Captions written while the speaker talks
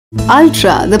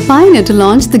Ultra, the pioneer to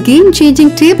launch the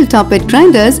game-changing tabletop wet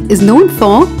grinders, is known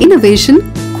for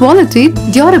innovation, quality,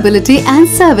 durability and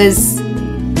service.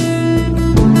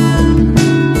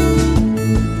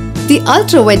 The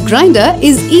Ultra Wet Grinder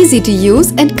is easy to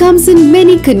use and comes in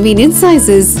many convenient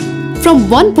sizes, from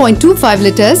 1.25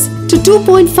 liters to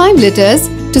 2.5 liters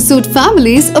to suit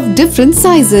families of different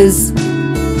sizes.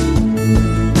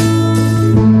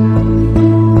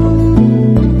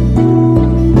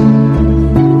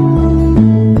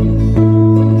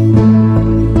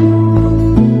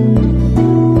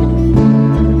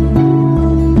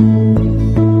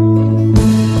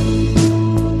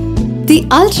 The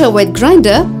Ultra Wet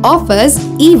Grinder offers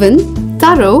even,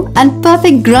 thorough and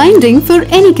perfect grinding for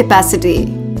any capacity.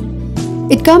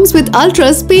 It comes with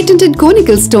Ultra's patented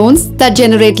conical stones that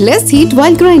generate less heat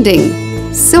while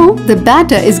grinding, so the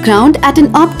batter is ground at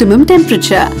an optimum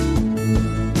temperature.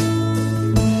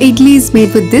 Idlis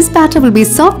made with this batter will be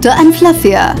softer and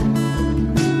fluffier.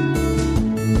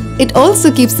 It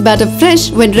also keeps the batter fresh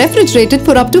when refrigerated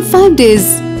for up to 5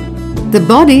 days. The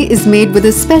body is made with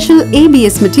a special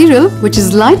ABS material which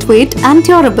is lightweight and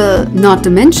durable. Not to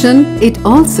mention, it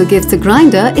also gives the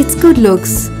grinder its good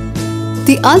looks.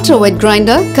 The Ultra Wet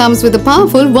Grinder comes with a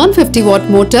powerful 150-watt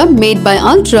motor made by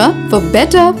Ultra for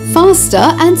better,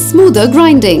 faster and smoother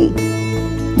grinding.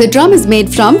 The drum is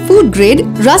made from food-grade,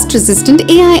 rust-resistant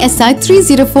AISI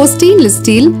 304 stainless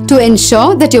steel to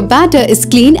ensure that your batter is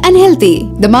clean and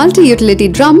healthy. The multi-utility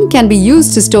drum can be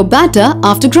used to store batter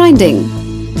after grinding.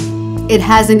 It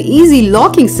has an easy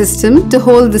locking system to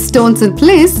hold the stones in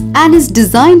place and is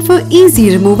designed for easy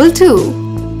removal too.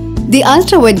 The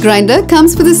Ultra Wet Grinder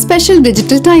comes with a special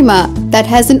digital timer that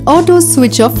has an auto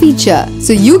switch-off feature,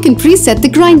 so you can preset the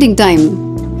grinding time.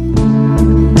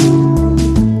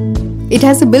 It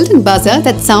has a built-in buzzer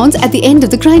that sounds at the end of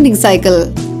the grinding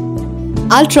cycle.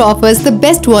 Ultra offers the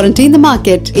best warranty in the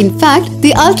market. In fact,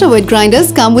 the Ultra Wet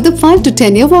Grinders come with a 5 to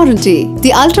 10-year warranty.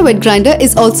 The Ultra Wet Grinder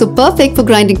is also perfect for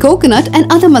grinding coconut and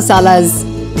other masalas.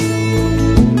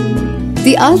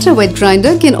 The Ultra Wet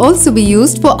Grinder can also be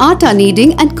used for atta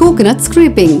kneading and coconut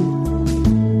scraping.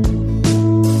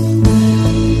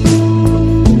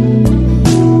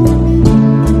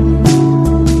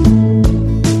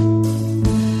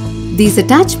 These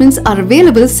attachments are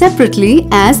available separately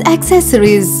as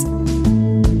accessories.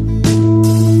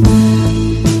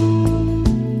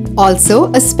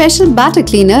 Also, a special batter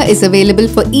cleaner is available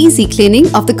for easy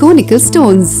cleaning of the conical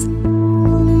stones.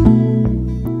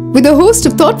 With a host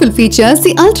of thoughtful features,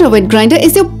 the Ultra Wet Grinder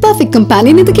is your perfect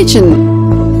companion in the kitchen.